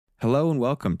Hello and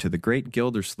welcome to The Great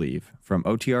Gildersleeve from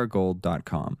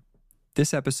OTRGold.com.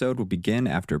 This episode will begin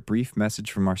after a brief message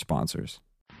from our sponsors.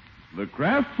 The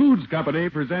Kraft Foods Company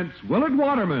presents Willard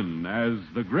Waterman as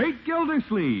The Great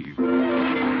Gildersleeve.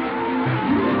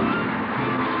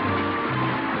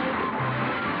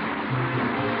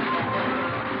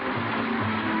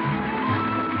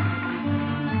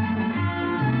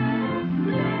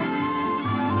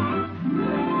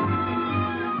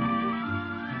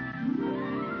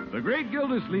 The Great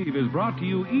Gildersleeve is brought to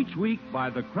you each week by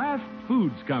the Kraft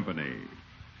Foods Company.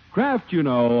 Kraft, you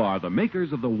know, are the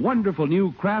makers of the wonderful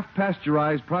new Kraft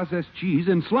pasteurized processed cheese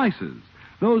in slices.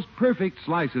 Those perfect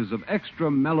slices of extra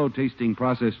mellow-tasting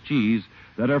processed cheese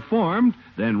that are formed,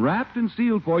 then wrapped and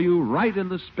sealed for you right in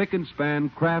the spick-and-span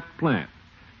Kraft plant.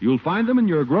 You'll find them in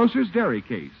your grocer's dairy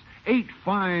case. 8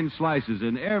 fine slices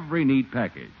in every neat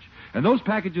package. And those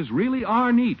packages really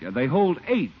are neat, and they hold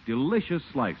 8 delicious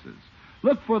slices.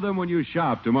 Look for them when you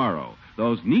shop tomorrow.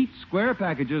 Those neat square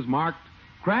packages marked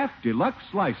Kraft Deluxe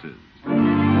Slices.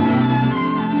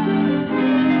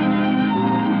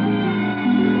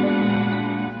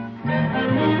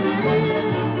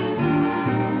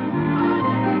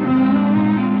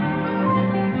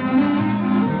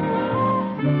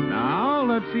 Now,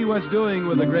 let's see what's doing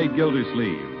with the Great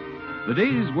Gildersleeve. The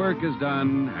day's work is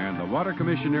done, and the water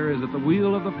commissioner is at the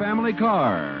wheel of the family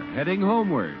car, heading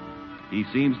homeward. He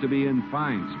seems to be in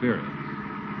fine spirits.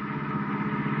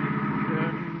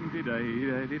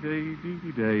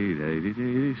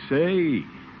 Say,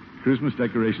 Christmas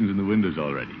decorations in the windows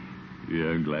already. Yeah,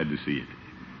 I'm glad to see it.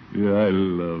 Yeah, I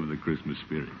love the Christmas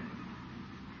spirit.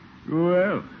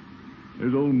 Well,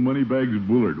 there's old Moneybags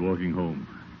Bullard walking home.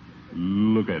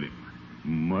 Look at him,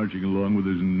 marching along with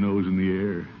his nose in the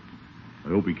air. I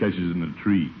hope he catches in a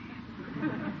tree.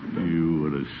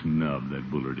 What a snob that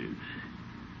Bullard is.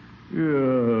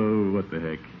 Oh, what the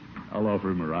heck. I'll offer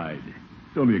him a ride.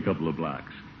 It's only a couple of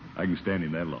blocks. I can stand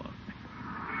him that long.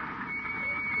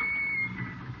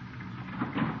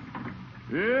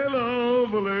 Hello,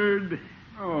 Bullard.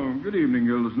 Oh, good evening,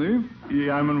 Gildersleeve.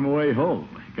 Yeah, I'm on my way home.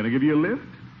 Can I give you a lift?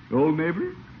 Old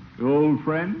neighbor? Old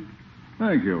friend?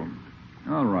 Thank you.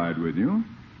 I'll ride with you.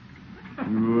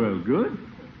 Well, good.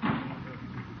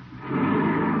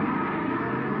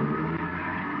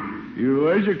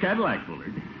 Where's your Cadillac,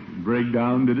 Bullard? Break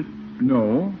down, did it?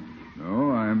 No,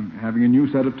 I'm having a new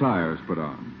set of tires put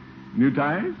on. New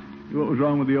tires? What was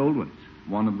wrong with the old ones?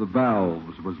 One of the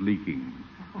valves was leaking.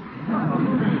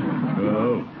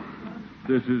 Oh.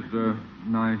 This is the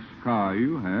nice car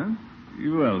you have.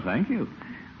 Well, thank you.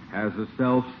 Has a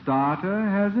self-starter,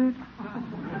 has it?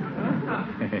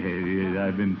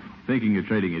 I've been thinking of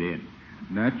trading it in.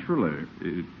 Naturally.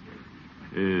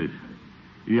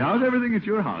 How's everything at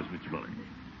your house, Mr. Bullard?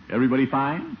 Everybody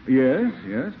fine? Yes.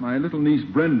 My little niece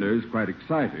Brenda is quite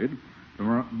excited.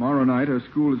 Tomorrow night her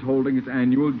school is holding its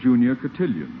annual junior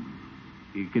cotillion.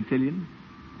 Cotillion?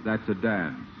 That's a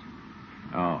dance.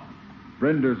 Oh.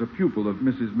 Brenda's a pupil of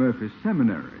Mrs. Murphy's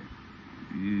seminary.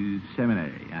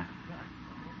 Seminary, huh?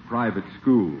 Private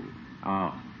school.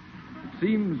 Oh. It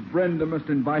seems Brenda must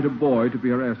invite a boy to be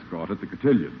her escort at the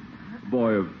cotillion. A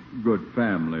boy of good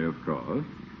family, of course.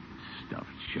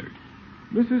 Stuffed shirt.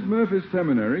 Mrs. Murphy's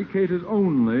seminary caters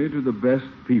only to the best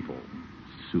people.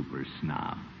 Super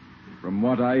snob. From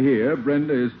what I hear,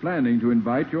 Brenda is planning to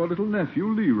invite your little nephew,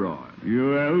 Leroy.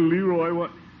 Well, Leroy,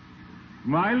 what?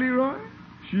 My Leroy?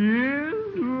 She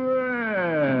is? Well.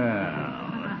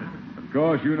 Of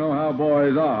course, you know how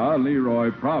boys are.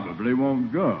 Leroy probably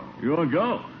won't go. You won't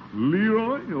go?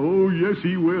 Leroy? Oh, yes,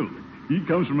 he will. He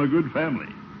comes from a good family.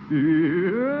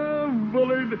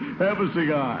 Bullard, have a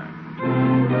cigar.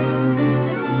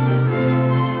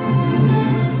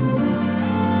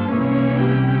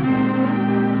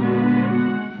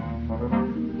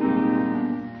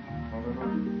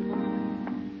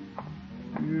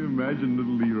 Imagine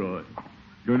little Leroy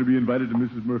going to be invited to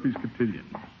Mrs. Murphy's cotillion.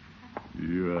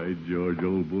 You're right, George.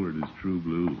 Old Bullard is true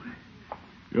blue.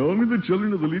 Only the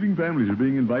children of the leading families are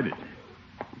being invited.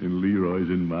 And Leroy's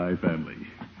in my family.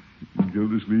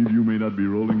 Gildersleeve, you may not be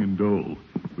rolling in dough,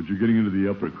 but you're getting into the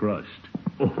upper crust.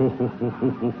 Hello,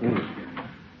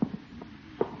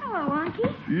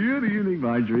 Unky. Good evening,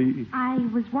 Marjorie. I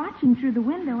was watching through the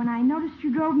window, and I noticed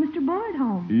you drove Mr. Bullard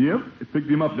home. Yep, I picked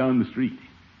him up down the street.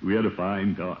 We had a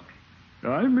fine talk.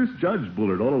 I misjudged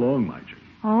Bullard all along, Marjorie.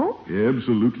 Oh?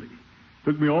 Absolutely.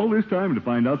 Took me all this time to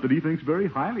find out that he thinks very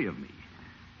highly of me.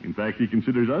 In fact, he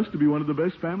considers us to be one of the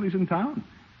best families in town.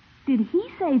 Did he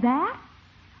say that?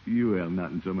 Well,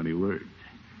 not in so many words.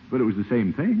 But it was the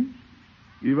same thing.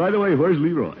 By the way, where's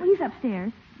Leroy? Well, he's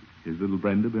upstairs. Has little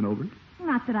Brenda been over?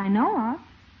 Not that I know of.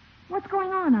 What's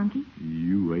going on, Unky?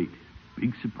 You wait.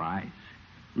 Big surprise.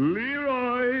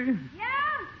 Leroy! Yeah?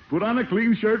 Put on a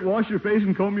clean shirt, wash your face,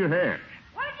 and comb your hair.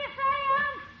 What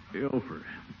did you say, Unc? Ilfer.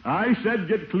 I said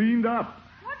get cleaned up.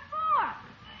 What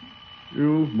for?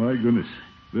 Oh, my goodness.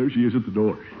 There she is at the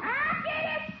door. Ah, get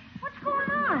it! What's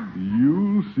going on?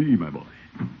 You'll see, my boy.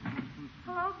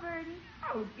 Hello, Bertie.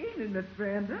 Oh, evening, Miss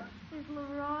Brenda. Is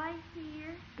Leroy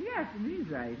here? Yes, and he's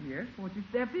right here. Won't you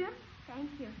step in? Thank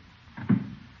you.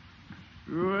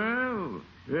 Well,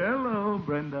 hello,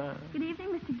 Brenda. Good evening,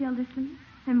 Mr. Gildersleeve.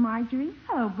 And Marjorie.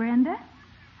 Hello, Brenda.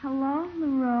 Hello,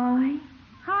 Leroy.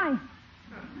 Hi.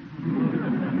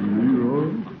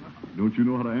 Leroy, don't you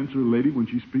know how to answer a lady when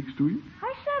she speaks to you?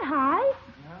 I said hi.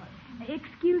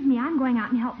 Excuse me, I'm going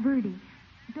out and help Bertie.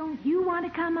 Don't you want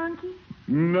to come, Unky?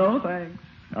 No, thanks.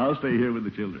 I'll stay here with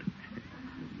the children.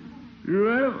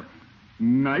 Well,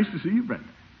 nice to see you, Brenda.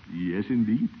 Yes,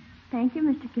 indeed. Thank you,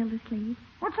 Mr. Gildersleeve.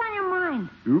 What's on your mind?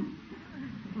 Oop.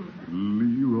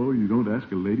 Leroy, you don't ask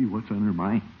a lady what's on her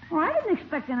mind. Well, I didn't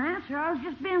expect an answer. I was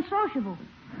just being sociable.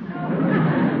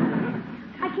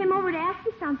 I came over to ask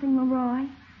you something, Leroy.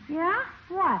 Yeah?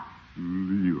 What?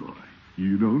 Leroy,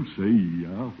 you don't say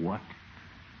what?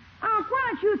 Unc, why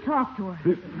don't you talk to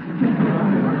her?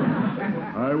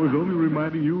 I was only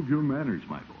reminding you of your manners,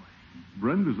 my boy.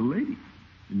 Brenda's a lady,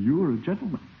 and you're a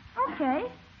gentleman. Okay.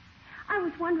 I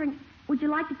was wondering, would you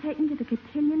like to take me to the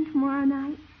cotillion tomorrow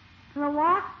night? For a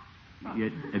walk?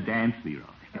 A dance, Leroy.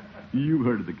 You've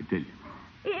heard of the cotillion.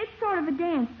 It's sort of a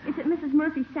dance. It's at Mrs.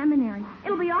 Murphy's seminary.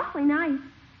 It'll be awfully nice.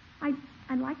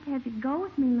 I'd like to have you go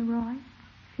with me, Leroy,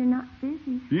 if you're not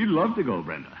busy. You'd love to go,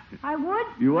 Brenda. I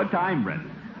would? What time, Brenda?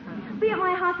 Be at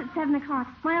my house at 7 o'clock.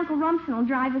 My Uncle Rumson will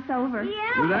drive us over.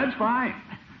 Yeah? Well, that's fine.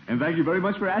 And thank you very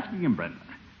much for asking him, Brenda.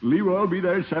 Leroy will be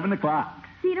there at 7 o'clock.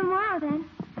 See you tomorrow, then.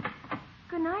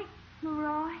 Good night,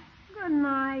 Leroy. Good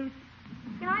night.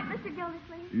 Good night, Mr.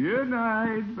 Gildersleeve. Good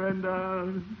night,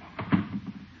 Brenda.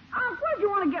 Unc, what'd you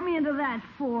want to get me into that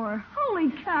for? Holy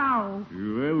cow.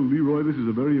 Well, Leroy, this is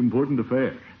a very important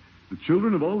affair. The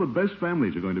children of all the best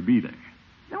families are going to be there.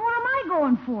 Then what am I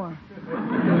going for?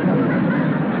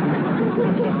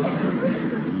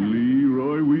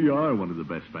 Leroy, we are one of the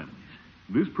best families.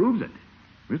 This proves it.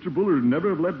 Mr. Bullard would never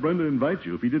have let Brenda invite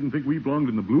you if he didn't think we belonged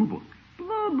in the Blue Book.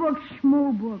 Blue book,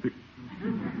 schmoo book.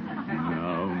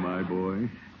 No, my boy.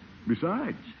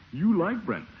 Besides, you like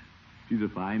Brenda. She's a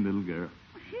fine little girl.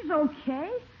 She's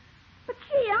okay. But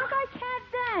gee, Unc, I can't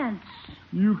dance.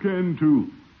 You can,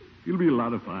 too. It'll be a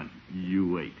lot of fun. You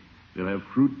wait. They'll have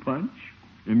fruit punch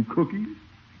and cookies.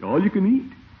 All you can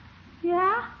eat.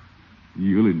 Yeah?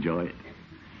 You'll enjoy it.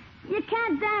 You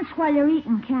can't dance while you're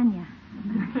eating, can you?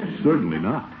 Certainly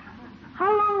not.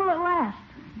 How long will it last?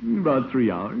 About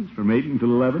 3 hours, from 8 until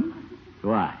 11.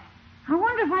 Why? I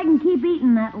wonder if I can keep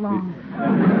eating that long.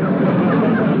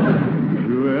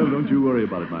 Well, don't you worry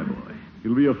about it, my boy.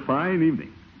 It'll be a fine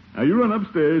evening. Now, you run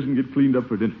upstairs and get cleaned up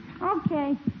for dinner.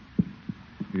 Okay.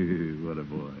 What a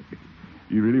boy.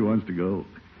 He really wants to go.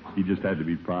 He just had to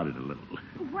be prodded a little.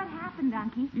 What happened,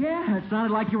 Unky? Yeah, it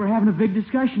sounded like you were having a big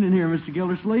discussion in here, Mr.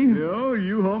 Gildersleeve. Oh,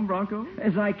 you home, Bronco?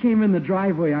 As I came in the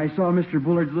driveway, I saw Mr.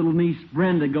 Bullard's little niece,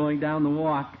 Brenda, going down the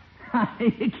walk.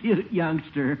 Cute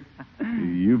youngster.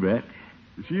 You bet.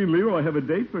 She and Leroy have a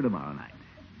date for tomorrow night.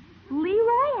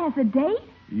 Leroy has a date?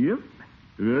 Yep.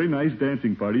 A very nice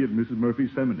dancing party at Mrs.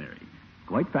 Murphy's seminary.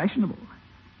 Quite fashionable.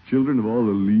 Children of all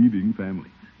the leading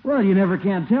families. Well, you never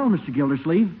can tell, Mr.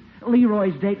 Gildersleeve.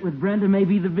 Leroy's date with Brenda may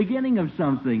be the beginning of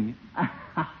something.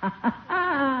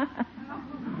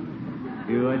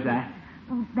 Who was that?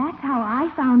 Well, that's how I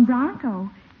found Bronco.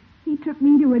 He took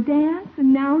me to a dance,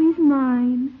 and now he's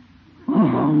mine.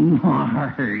 Oh,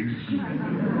 Marge.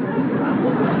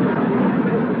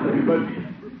 But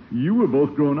you were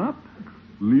both grown up.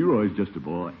 Leroy's just a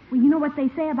boy. Well, you know what they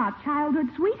say about childhood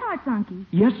sweethearts, Unky.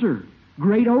 Yes, sir.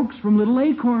 Great oaks from little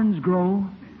acorns grow.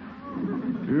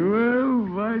 Well,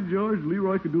 by George,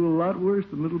 Leroy could do a lot worse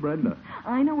than little Brenda.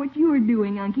 I know what you were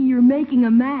doing, Unky. You're making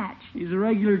a match. He's a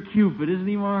regular Cupid, isn't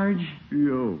he, Marge?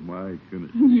 Oh, my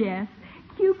goodness. Yes.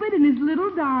 Cupid and his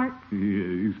little dart.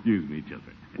 Yeah, excuse me,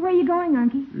 children. Where are you going,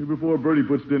 Unky? Before Bertie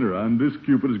puts dinner on, this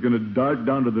Cupid is going to dart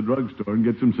down to the drugstore and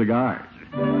get some cigars.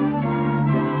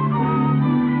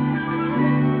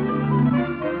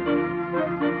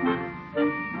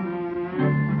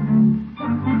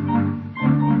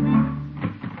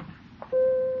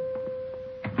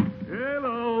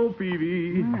 Hello,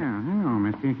 Peavy. Oh, hello,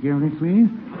 Mr. Gildersleeve.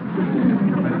 What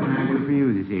can I do for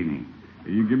you this evening?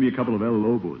 You give me a couple of El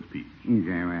Lobos, Pete.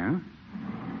 Very well.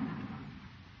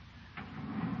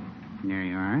 There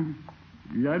you are.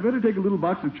 Yeah, I'd better take a little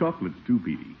box of chocolates, too,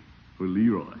 Petey, for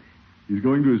Leroy. He's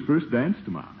going to his first dance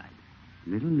tomorrow night.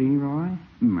 Little Leroy?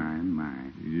 My.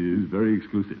 He is very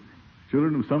exclusive.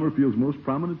 Children of Summerfield's most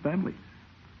prominent families.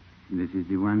 This is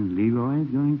the one Leroy is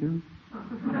going to?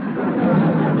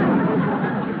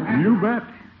 You bet.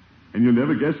 And you'll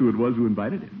never guess who it was who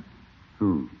invited him.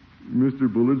 Who? Mr.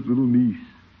 Bullard's little niece,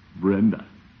 Brenda.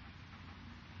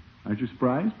 Aren't you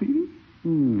surprised, Petey?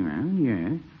 Well,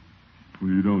 yes.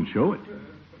 Well, you don't show it.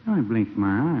 I blinked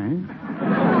my eyes.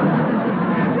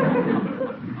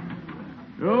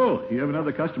 Oh, you have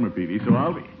another customer, Petey, so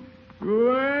I'll be.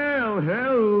 Well,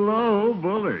 hello,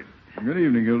 Bullard. Good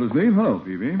evening, Gildersleeve. Hello,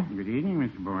 Peavy. Good evening,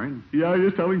 Mr. Boyd. Yeah, I was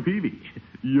just telling Petey.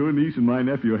 Your niece and my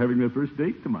nephew are having their first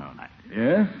date tomorrow night.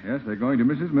 Yes, they're going to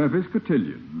Mrs. Murphy's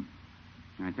cotillion.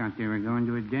 I thought they were going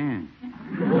to a dance.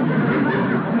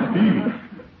 Petey,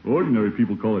 ordinary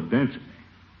people call it dancing.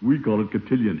 We call it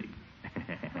cotilloning.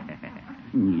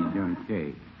 You don't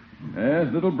say.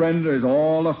 Yes, little Brenda is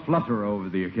all aflutter over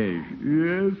the occasion.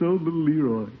 Yes, old little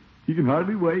Leroy. He can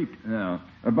hardly wait. Now,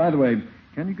 by the way,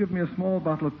 can you give me a small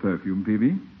bottle of perfume,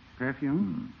 Peavy?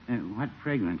 Perfume? What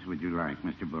fragrance would you like,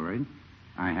 Mr. Bullard?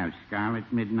 I have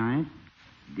Scarlet Midnight,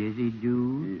 Dizzy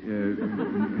Dew.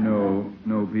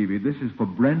 No, Peavy. This is for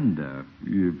Brenda.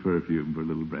 Your perfume for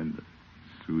little Brenda.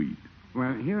 Sweet.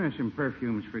 Well, here are some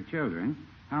perfumes for children.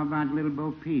 How about Little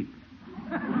Bo Peep?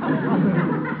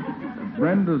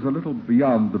 Brenda's a little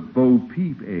beyond the Bo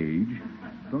Peep age.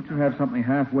 Don't you have something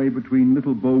halfway between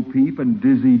Little Bo Peep and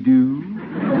Dizzy Dew?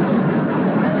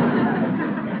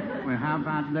 Well, how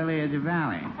about Lily of the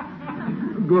Valley?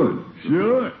 Good.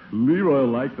 Sure. Leroy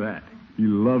will like that. He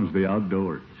loves the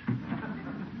outdoors.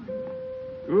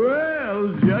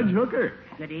 Well, Judge Hooker.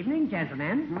 Good evening,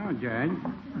 gentlemen. Oh, Judge.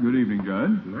 Good evening,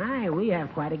 Judge. My, we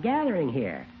have quite a gathering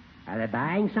here. Are they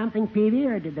buying something, Peavy,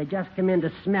 or did they just come in to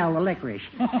smell the licorice?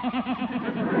 Smell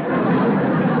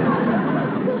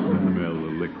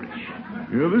the licorice.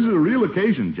 This is a real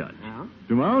occasion, Judge. Oh?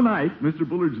 Tomorrow night, Mr.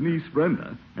 Bullard's niece,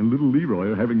 Brenda, and little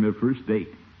Leroy are having their first date.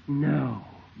 No.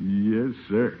 Yes,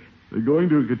 sir. They're going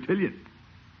to a cotillion.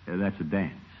 That's a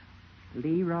dance.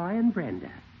 Leroy and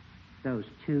Brenda. Those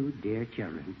two dear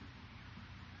children.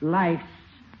 Life's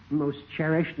most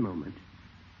cherished moment.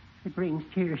 It brings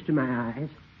tears to my eyes.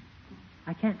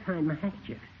 I can't find my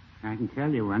handkerchief. I can tell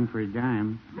you one for a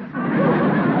dime.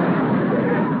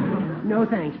 No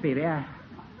thanks, Peavy.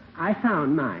 I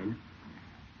found mine.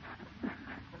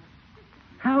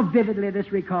 How vividly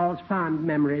this recalls fond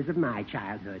memories of my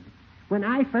childhood, when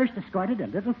I first escorted a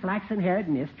little flaxen-haired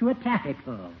miss to a taffy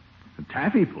pull. A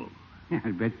taffy pull?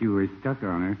 I bet you were stuck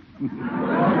on her.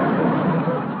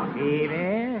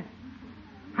 Peavy,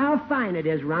 how fine it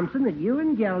is, Rumson, that you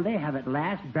and Gildy have at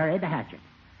last buried the hatchet.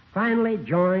 Finally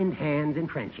joined hands in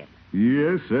friendship.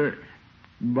 Yes, sir.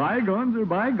 Bygones are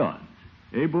bygones.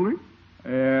 Eh, Bullard?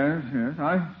 Yes,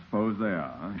 I suppose they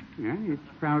are. Yeah, it's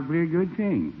probably a good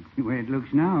thing. The way it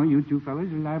looks now, you two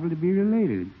fellows are liable to be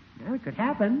related. Well, it could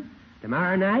happen.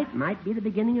 Tomorrow night might be the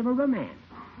beginning of a romance,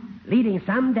 leading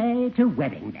someday to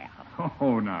wedding day.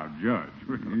 Oh, now, Judge.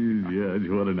 Judge,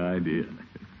 what an idea.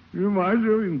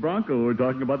 Marjorie and Bronco were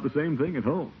talking about the same thing at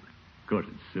home. Of course,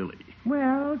 it's silly.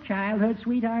 Well, childhood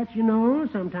sweethearts,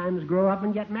 sometimes grow up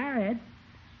and get married.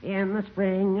 In the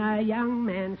spring, a young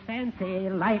man's fancy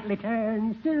lightly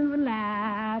turns to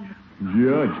love.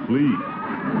 Judge, please.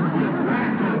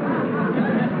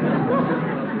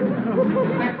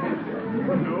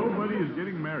 Nobody is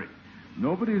getting married.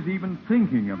 Nobody's even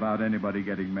thinking about anybody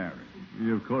getting married.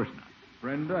 Yeah, of course not.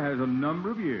 Brenda has a number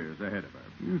of years ahead of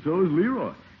her. So is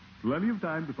Leroy. Plenty of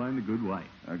time to find a good wife.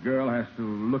 A girl has to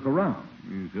look around.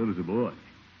 So does a boy.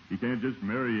 He can't just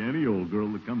marry any old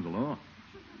girl that comes along.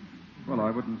 Well, I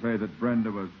wouldn't say that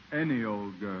Brenda was any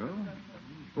old girl.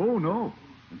 Oh, no.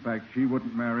 In fact, she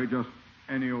wouldn't marry just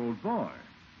any old boy.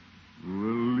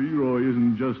 Well, Leroy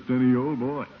isn't just any old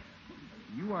boy.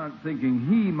 You aren't thinking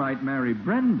he might marry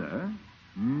Brenda?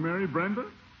 Marry Brenda?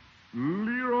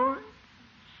 Leroy?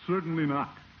 Certainly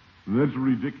not. That's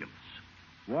ridiculous.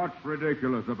 What's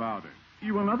ridiculous about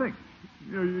it? Well, nothing.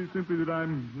 Simply that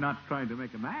I'm not trying to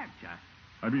make a match. I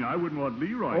I wouldn't want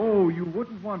Leroy. Oh, you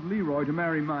wouldn't want Leroy to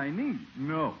marry my niece?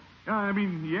 No.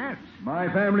 Yes. My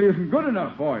family isn't good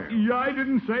enough for you. Yeah, I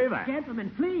didn't say that. Gentlemen,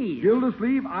 please.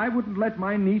 Gildersleeve, I wouldn't let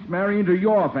my niece marry into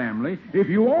your family if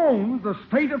you owned the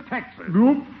state of Texas.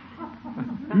 Nope.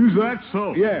 Is that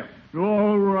so? Yes.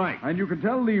 All right. And you can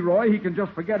tell Leroy he can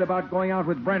just forget about going out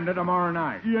with Brenda tomorrow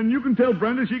night. Yeah, and you can tell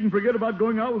Brenda she can forget about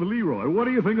going out with Leroy. What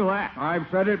do you think of that? I've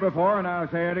said it before, and I'll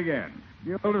say it again.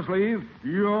 Gildersleeve,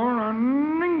 you're a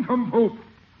nincompoop.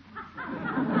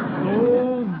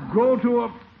 Oh, go to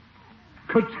a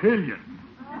cotillion.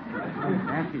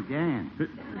 That's his dance.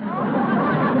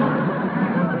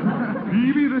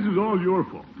 Peavy, this is all your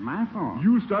fault. My fault.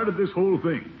 You started this whole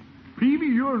thing. Peavy,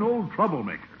 you're an old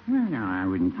troublemaker. Well, no, I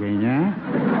wouldn't say that.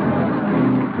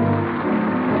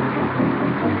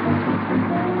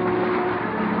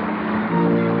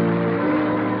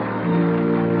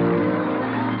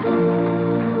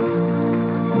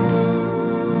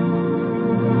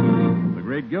 The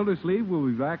Great Gildersleeve will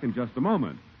be back in just a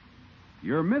moment.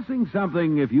 You're missing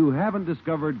something if you haven't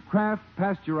discovered Kraft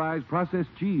pasteurized processed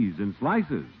cheese in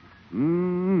slices.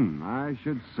 I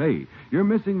should say, you're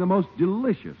missing the most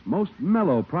delicious, most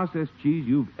mellow processed cheese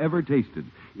you've ever tasted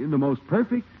in the most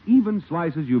perfect, even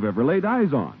slices you've ever laid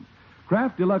eyes on.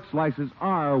 Kraft Deluxe slices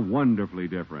are wonderfully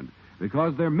different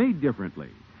because they're made differently.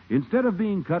 Instead of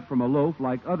being cut from a loaf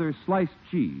like other sliced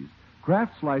cheese,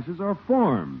 Kraft slices are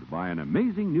formed by an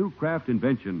amazing new Kraft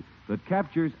invention that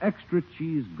captures extra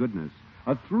cheese goodness,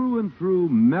 a through-and-through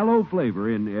mellow flavor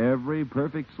in every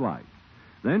perfect slice.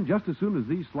 Then, just as soon as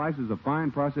these slices of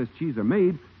fine processed cheese are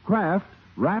made, Kraft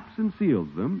wraps and seals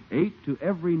them, 8 to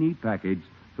every neat package,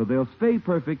 so they'll stay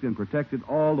perfect and protected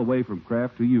all the way from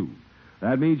Kraft to you.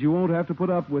 That means you won't have to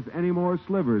put up with any more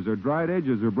slivers or dried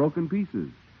edges or broken pieces,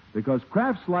 because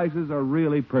Kraft slices are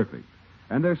really perfect,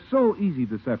 and they're so easy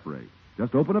to separate.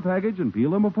 Just open a package and peel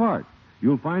them apart.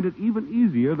 You'll find it even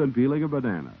easier than peeling a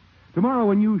banana. Tomorrow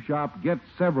when you shop, get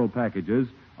several packages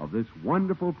of this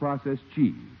wonderful processed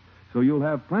cheese, so you'll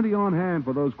have plenty on hand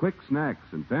for those quick snacks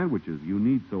and sandwiches you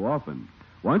need so often.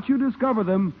 Once you discover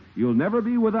them, you'll never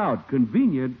be without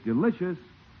convenient, delicious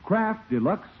Kraft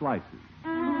Deluxe slices.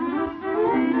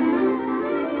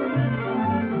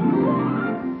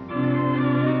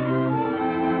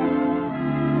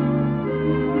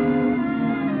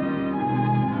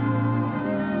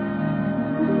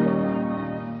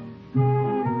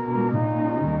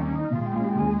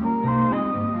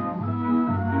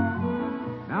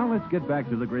 Get back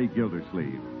to the Great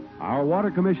Gildersleeve. Our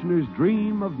water commissioner's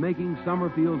dream of making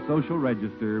Summerfield's social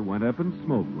register went up in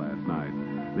smoke last night.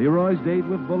 Leroy's date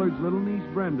with Bullard's little niece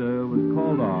Brenda was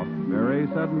called off very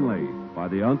suddenly by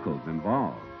the uncles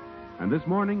involved. And this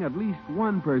morning, at least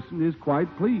one person is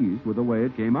quite pleased with the way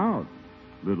it came out.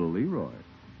 Little Leroy.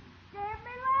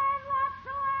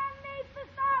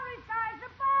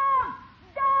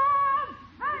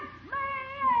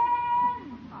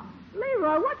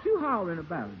 What you hollering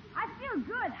about? I feel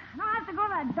good. I don't have to go to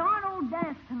that darn old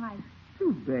dance tonight.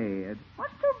 Too bad.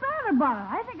 What's too bad about it?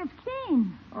 I think it's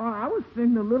keen. Oh, I was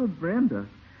thinking of little Brenda.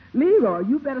 Leroy,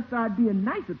 you better start being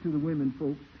nicer to the women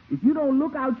folks. If you don't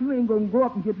look out, you ain't going to go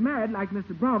up and get married like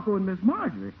Mr. Bronco and Miss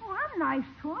Marjorie. Oh, I'm nice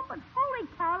to him, but holy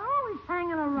cow, they're always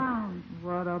hanging around.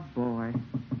 What a boy.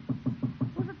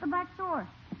 Who's at the back door?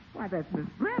 Why, that's Miss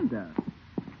Brenda.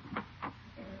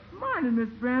 Morning, Miss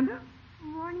Brenda.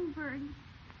 Morning, Birdie.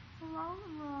 Hello,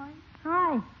 Leroy.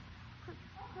 Hi.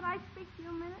 Could I speak to you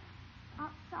a minute?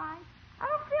 Outside? I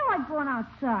don't feel like going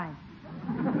outside.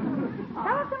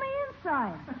 Tell it to me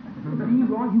inside.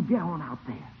 Leroy, you get on out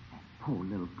there. Poor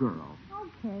little girl.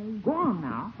 Okay. Go on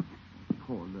now.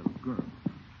 Poor little girl.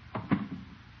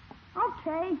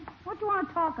 Okay. What do you want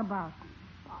to talk about?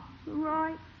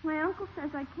 Leroy, my uncle says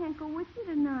I can't go with you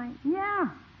tonight. Yeah.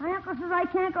 My uncle says I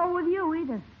can't go with you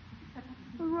either.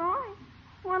 Leroy,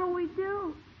 what'll we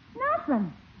do?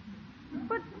 Nothing.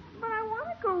 But I want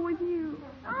to go with you.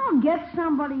 Oh, get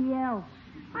somebody else.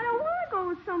 I don't want to go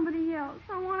with somebody else.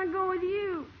 I want to go with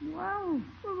you. Well,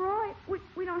 Leroy,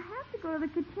 we don't have to go to the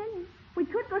cotillion. We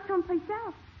could go someplace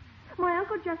else. My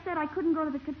uncle just said I couldn't go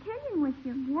to the cotillion with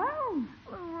you. well,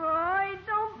 Leroy,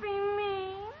 don't be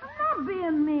mean. I'm not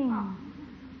being mean.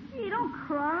 Gee, don't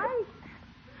cry.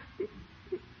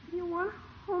 You want to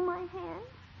hold my hand?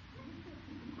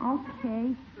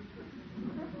 Okay.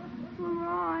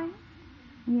 Leroy,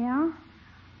 Yeah?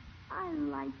 I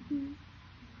like you.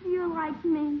 You like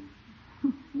me.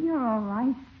 You're all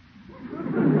right.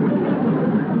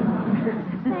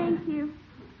 Thank you.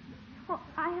 Well,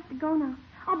 I have to go now.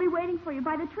 I'll be waiting for you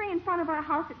by the tree in front of our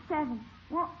house at 7.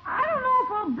 Well, I don't know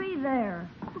if I'll be there.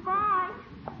 Goodbye.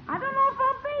 I don't know if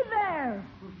I'll be there.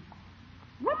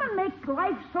 Women make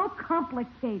life so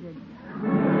complicated.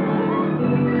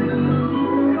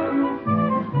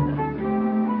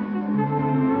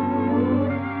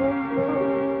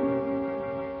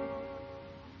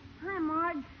 Hi,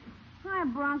 Marge. Hi,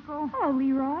 Bronco. Hello,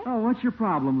 Leroy. Oh, what's your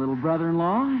problem, little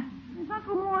brother-in-law? Is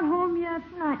Uncle Mort home yet?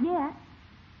 Not yet.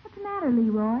 What's the matter,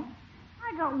 Leroy?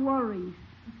 I got worries.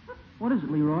 What is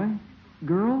it, Leroy?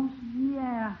 Girls?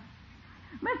 Yeah.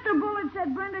 Mr. Bullard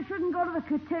said Brenda shouldn't go to the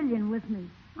cotillion with me.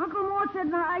 Uncle Mort said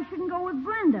no, I shouldn't go with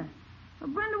Brenda.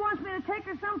 But Brenda wants me to take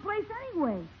her someplace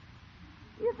anyway.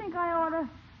 You think I ought to?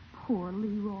 Poor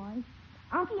Leroy.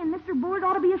 Unky and Mr. Bullard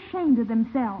ought to be ashamed of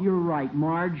themselves. You're right,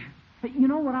 Marge. But you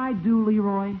know what I'd do,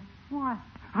 Leroy? What?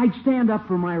 I'd stand up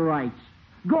for my rights.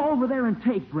 Go over there and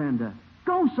take Brenda.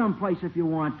 Go someplace if you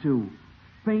want to.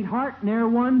 Faint heart ne'er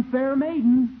won fair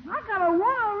maiden. I got her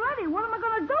one already. What am I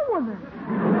going to do with her?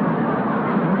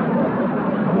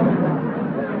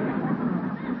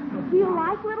 Do you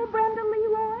like little Brenda,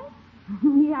 Leroy?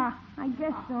 Yeah, I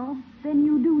guess so. Then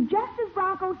you do just as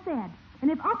Bronco said.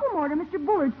 And if Uncle Mort or Mr.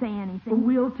 Bullard say anything...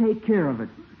 We'll take care of it.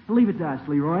 Leave it to us,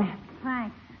 Leroy.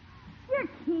 Thanks. You're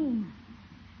keen.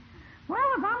 Well,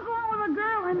 if I'm going with a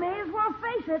girl, I may as well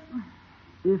face it.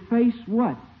 Face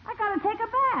what? I gotta take a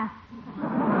bath.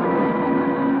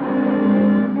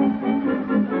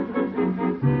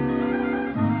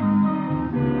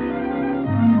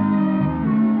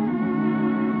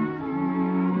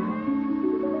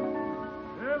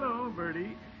 Hello,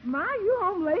 Bertie. My, you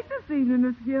home late this evening,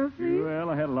 Miss Gilsey. Well,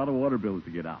 I had a lot of water bills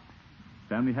to get out.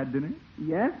 Family had dinner?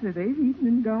 Yes, sir. They've eaten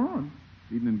and gone.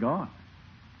 Eaten and gone.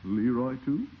 Leroy,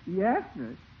 too? Yes,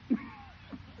 sir.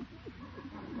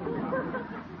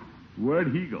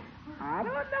 Where'd he go? I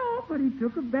don't know, but he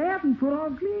took a bath and put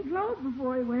on clean clothes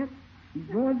before he went. He's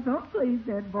going someplace,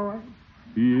 that boy.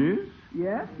 He is?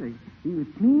 Yes, sir. He was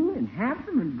clean and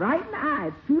handsome and bright in the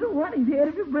eyes. 2-1, he's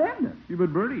headed to Brenda. Yeah,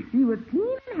 but Bertie. He was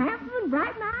clean and handsome and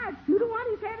bright in the eyes. 2-1,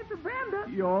 he's headed to Brenda.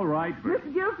 You all right, Bertie?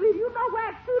 Mr. Gilsleeve, you know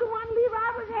where 2-1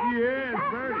 Leroy was headed? Yes,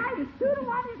 That's Bertie. right. It's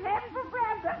 2-1, he's headed for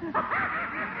Brenda.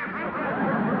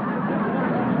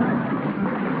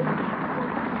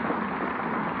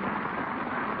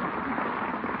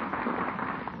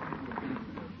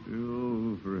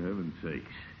 Oh, for heaven's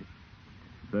sakes.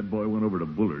 That boy went over to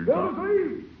Bullard.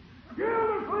 Gildersleeve!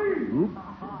 Gildersleeve! Oop.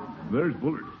 There's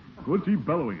Bullard. What's he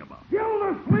bellowing about?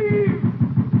 Gildersleeve!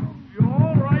 You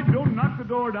all right? Don't knock the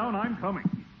door down. I'm coming.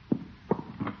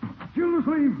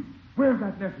 Gildersleeve! Where's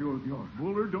that nephew of yours?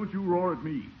 Bullard, don't you roar at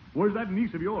me. Where's that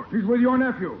niece of yours? He's with your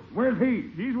nephew. Where's he?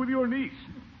 He's with your niece.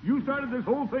 You started this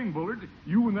whole thing, Bullard.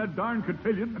 You and that darn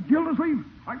cotillion. Gildersleeve!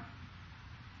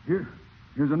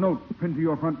 Here's a note pinned to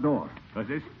your front door. What's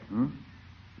this? Huh?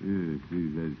 Yes,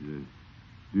 says,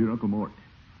 Dear Uncle Mort,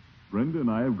 Brenda and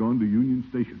I have gone to Union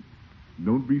Station.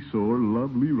 Don't be sore.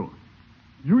 Love, Leroy.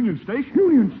 Union Station?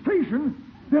 Union Station?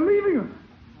 They're leaving us.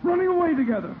 Running away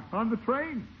together. On the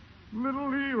train. Little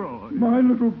Leroy. My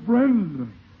little Brenda.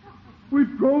 We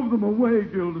drove them away,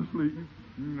 Gildersleeve.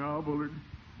 No, Bullard.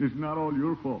 It's not all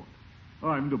your fault.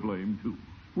 I'm to blame, too.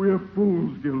 We're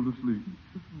fools, Gildersleeve.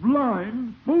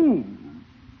 Blind fools.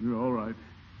 You're all right.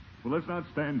 Well, let's not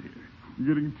stand here.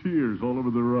 You're getting tears all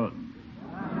over the rug.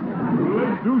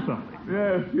 Let's do something.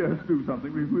 Yes, do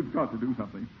something. We've got to do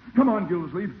something. Come on,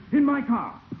 Gildersleeve. In my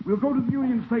car. We'll go to the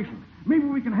Union Station. Maybe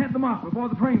we can head them off before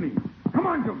the train leaves. Come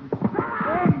on, Gildersleeve.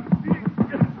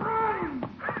 Run!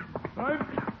 I'm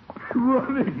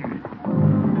running.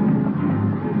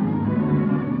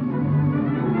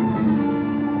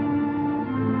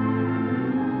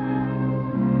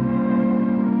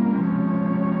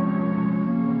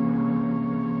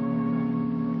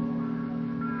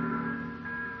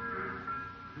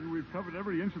 We've covered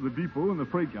every inch of the depot and the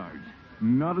freight yards.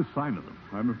 Not a sign of them.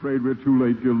 I'm afraid we're too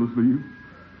late, Gildersleeve.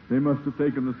 They must have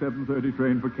taken the 7:30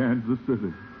 train for Kansas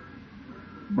City.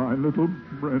 My little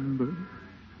Brenda,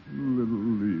 little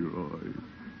Leroy.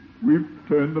 We've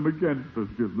turned them against us,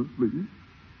 Gildersleeve.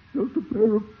 Just a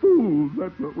pair of fools,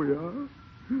 that's what we are.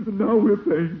 And now we're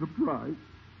paying the price.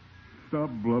 Stop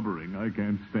blubbering. I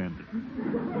can't stand it.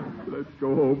 Let's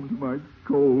go home to my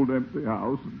cold, empty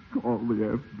house and call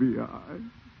the FBI.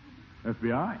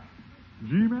 FBI?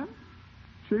 G-men?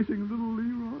 Chasing little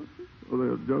Leroy? Or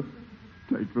they'll just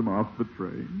take them off the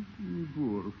train. You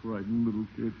poor, frightened little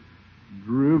kid.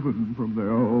 Driven from their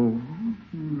home.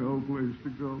 No place to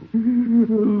go.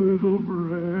 Little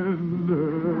Brenda.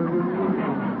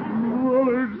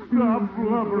 Bullard, stop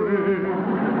blubbering.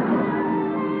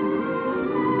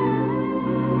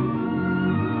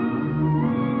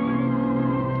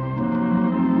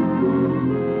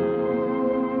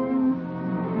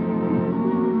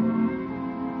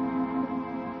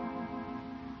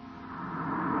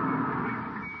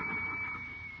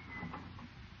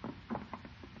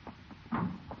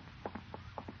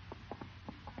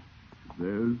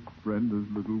 There's Brenda's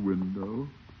little window.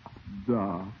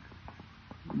 Dark.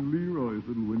 Leroy's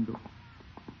little window.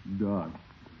 Dark.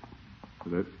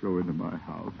 Let's go into my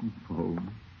house and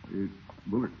phone. It's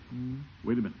Bullard.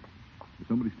 Wait a minute. There's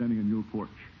somebody standing on your porch.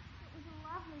 It was a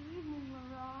lovely evening,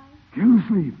 Leroy.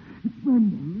 Gildersleeve. It's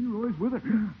Brenda. Leroy's with her.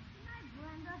 Good night,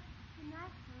 Brenda. Good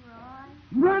night, Leroy.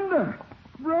 Brenda!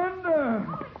 Brenda!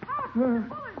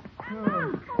 Bullard!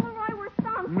 Oh, Leroy, we're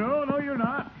sunk. No, you're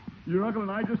not. Your uncle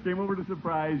and I just came over to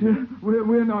surprise you.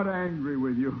 We're not angry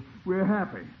with you. We're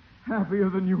happy. Happier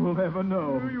than you will ever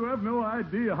know. You have no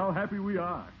idea how happy we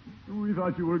are. We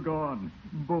thought you were gone,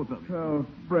 both of you. Oh,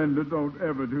 Brenda, don't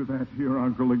ever do that to your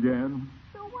uncle again.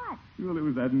 So what? Well, it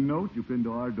was that note you pinned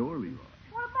to our door, Leroy.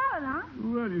 What about it, huh?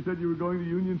 Well, you said you were going to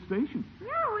Union Station.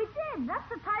 Yeah, we did. That's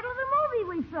the title of the movie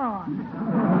we saw.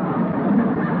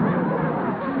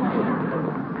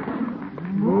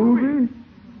 Movie?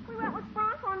 We went with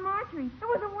Bronco and Marjorie. It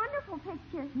was a wonderful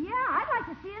picture. Yeah, I'd like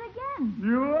to see it again.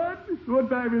 You would? What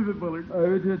time is it, Bullard?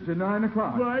 It's 9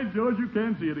 o'clock. By George, you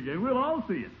can see it again. We'll all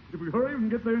see it. If we hurry, we can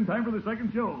get there in time for the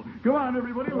second show. Come on,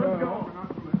 everybody, let's go.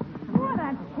 What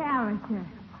a character.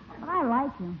 But I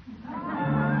like him.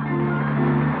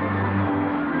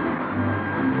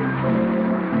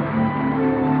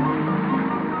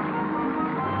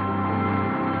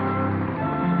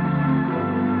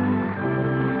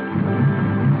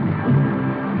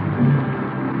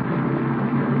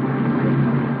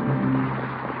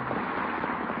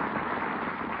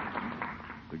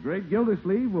 The Great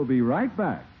Gildersleeve will be right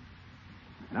back.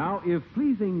 Now, if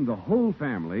pleasing the whole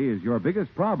family is your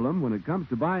biggest problem when it comes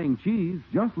to buying cheese,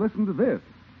 just listen to this.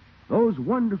 Those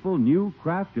wonderful new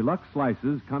Kraft Deluxe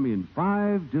slices come in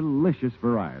 5 delicious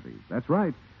varieties. That's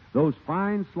right. Those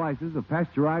fine slices of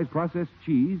pasteurized processed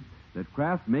cheese that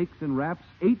Kraft makes and wraps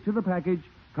 8 to the package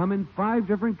come in 5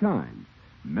 different kinds.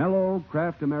 Mellow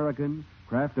Kraft American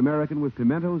with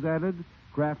pimentos added,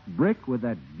 Kraft Brick with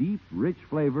that deep, rich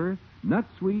flavor, Nut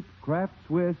Sweet, Kraft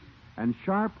Swiss, and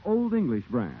Sharp Old English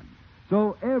brand.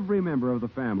 So every member of the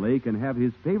family can have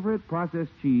his favorite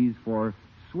processed cheese for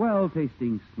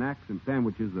swell-tasting snacks and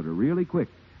sandwiches that are really quick,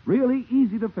 really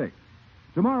easy to fix.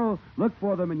 Tomorrow, look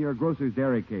for them in your grocer's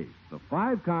dairy case. The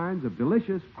 5 kinds of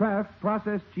delicious Kraft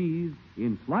processed cheese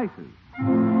in slices.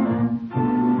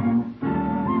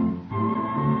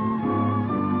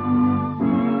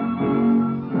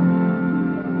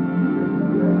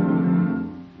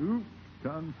 Ooh,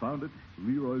 confound it.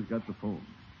 Leroy's got the phone.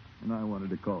 And I wanted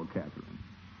to call Catherine.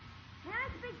 May I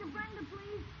speak to Brenda,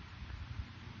 please?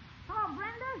 Hello,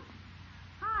 Brenda?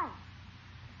 Hi.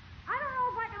 I don't know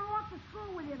if I can walk to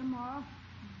school with you tomorrow.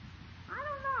 I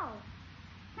don't know.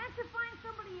 Can't you find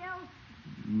somebody else?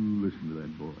 Listen to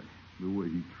that boy. The way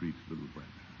he treats little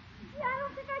Brenda. Yeah, I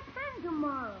don't think I can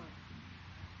tomorrow.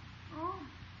 Oh,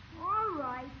 all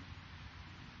right.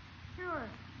 Sure.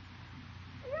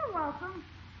 You're welcome.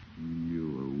 You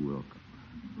are welcome.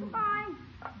 Goodbye.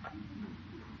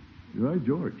 You're right,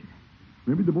 George.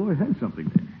 Maybe the boy has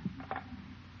something there.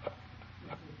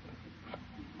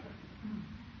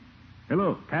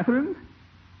 Hello, Catherine?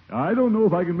 I don't know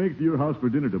if I can make it to your house for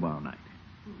dinner tomorrow night.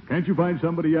 Can't you find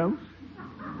somebody else?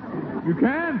 You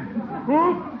can?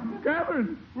 Oh,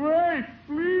 Catherine, wait,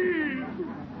 please.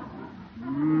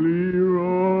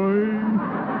 Leroy.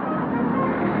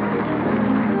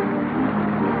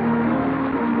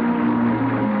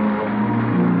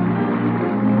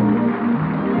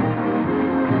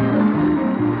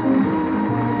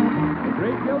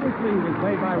 Gildersleeve is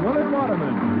played by Willard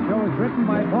Waterman. The show is written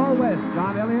by Paul West,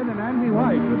 John Elliott, and Andy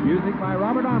White, with music by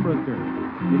Robert Armbruster.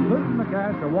 Included in the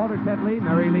cast are Walter Tetley,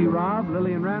 Mary Lee Robb,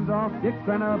 Lillian Randolph, Dick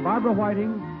Crenna, Barbara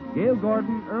Whiting, Gail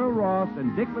Gordon, Earl Ross,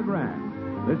 and Dick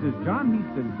LeGrand. This is John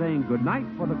Heaston saying goodnight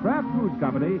for the Kraft Foods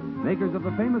Company, makers of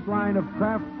the famous line of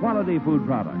Kraft quality food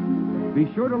products.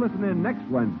 Be sure to listen in next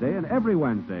Wednesday and every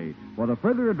Wednesday for the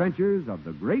further adventures of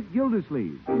the Great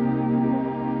Gildersleeve.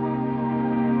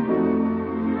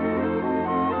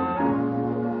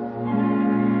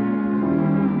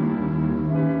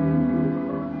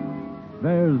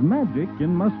 There's magic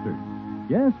in mustard.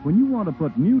 Yes, when you want to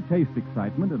put new taste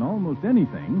excitement in almost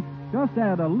anything, just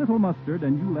add a little mustard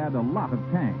and you'll add a lot of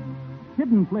tang.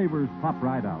 Hidden flavors pop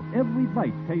right out. Every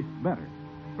bite tastes better,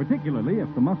 particularly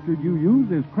if the mustard you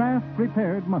use is Kraft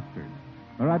prepared mustard.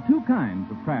 There are 2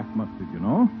 kinds of Kraft mustard, you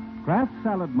know. Kraft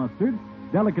salad mustard,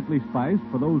 delicately spiced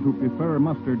for those who prefer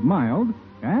mustard mild,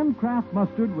 and Kraft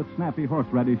mustard with snappy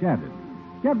horseradish added.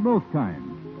 Get both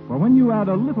kinds, for when you add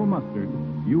a little mustard,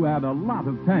 you add a lot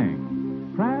of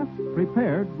tang. Kraft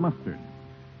prepared mustard.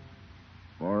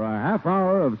 For a half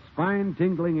hour of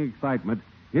spine-tingling excitement,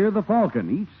 hear The Falcon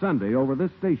each Sunday over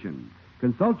this station.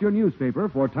 Consult your newspaper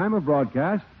for time of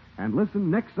broadcast and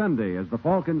listen next Sunday as The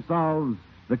Falcon solves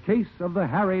the case of the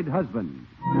harried husband.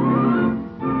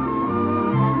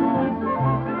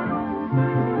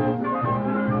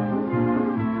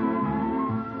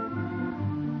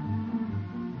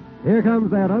 Here comes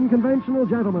that unconventional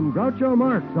gentleman, Groucho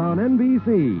Marx, on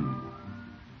NBC.